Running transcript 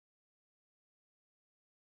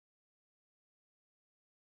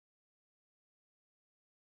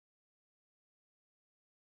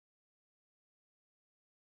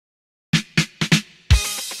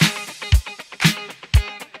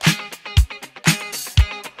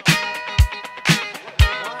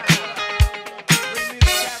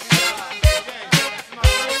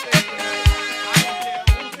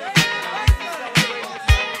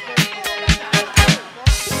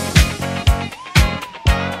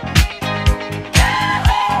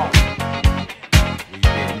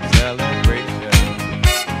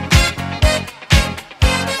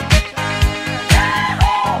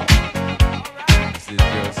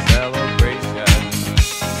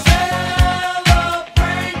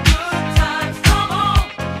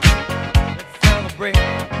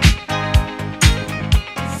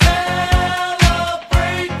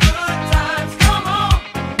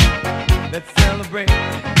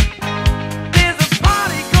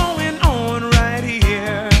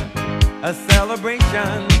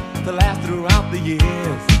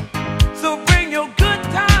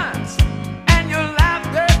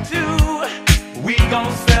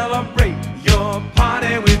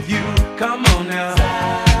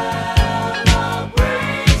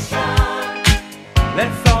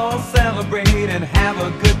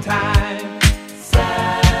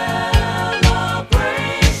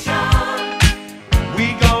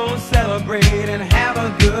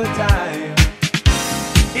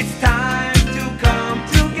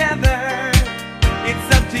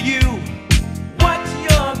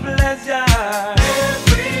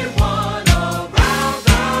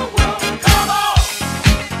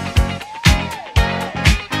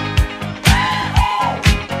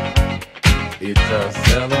a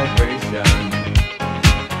celebration.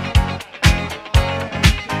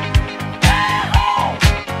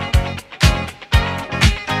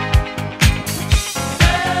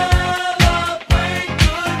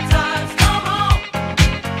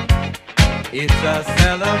 It's a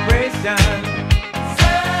celebration.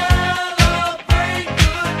 Celebrate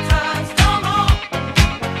good times, come on.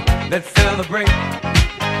 Let's celebrate.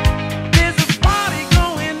 There's a party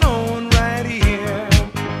going on right here,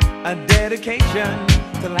 a dedication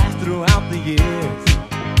to last throughout the years.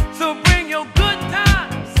 So bring your good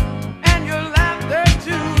times and your laughter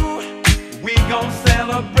too. We gon'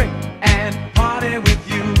 celebrate and party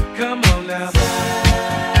with you. Come on now.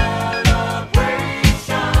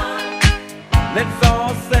 Let's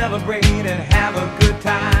all celebrate and have a good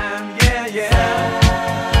time, yeah, yeah.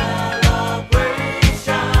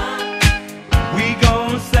 Celebration. We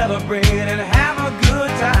gon' celebrate and have a good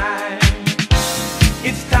time.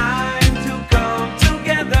 It's time to come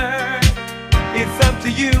together. It's up to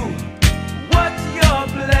you. What's your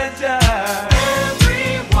pleasure?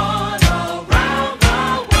 Everyone around the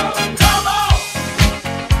world, come on!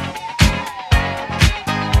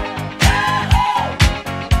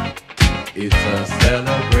 It's a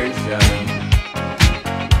celebration.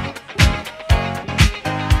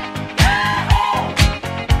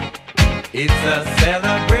 It's a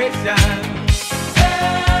celebration.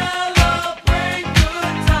 Celebrate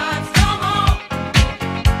good times, come on.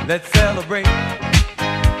 Let's celebrate.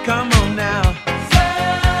 Come on now.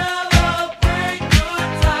 Celebrate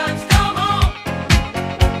good times, come on.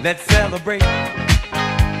 Let's celebrate.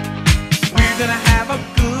 We're gonna have a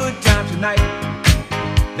good time tonight.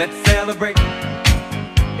 Let's celebrate.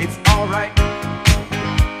 It's alright.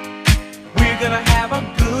 We're gonna have a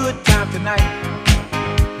good time tonight.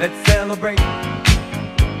 Let's celebrate.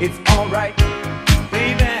 It's alright,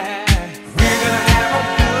 baby. We're gonna have a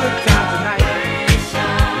good time tonight.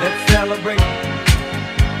 Let's celebrate.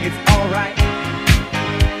 It's alright.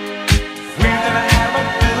 We're gonna have a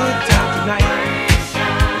good time tonight.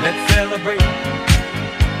 Let's celebrate.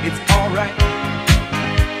 It's alright.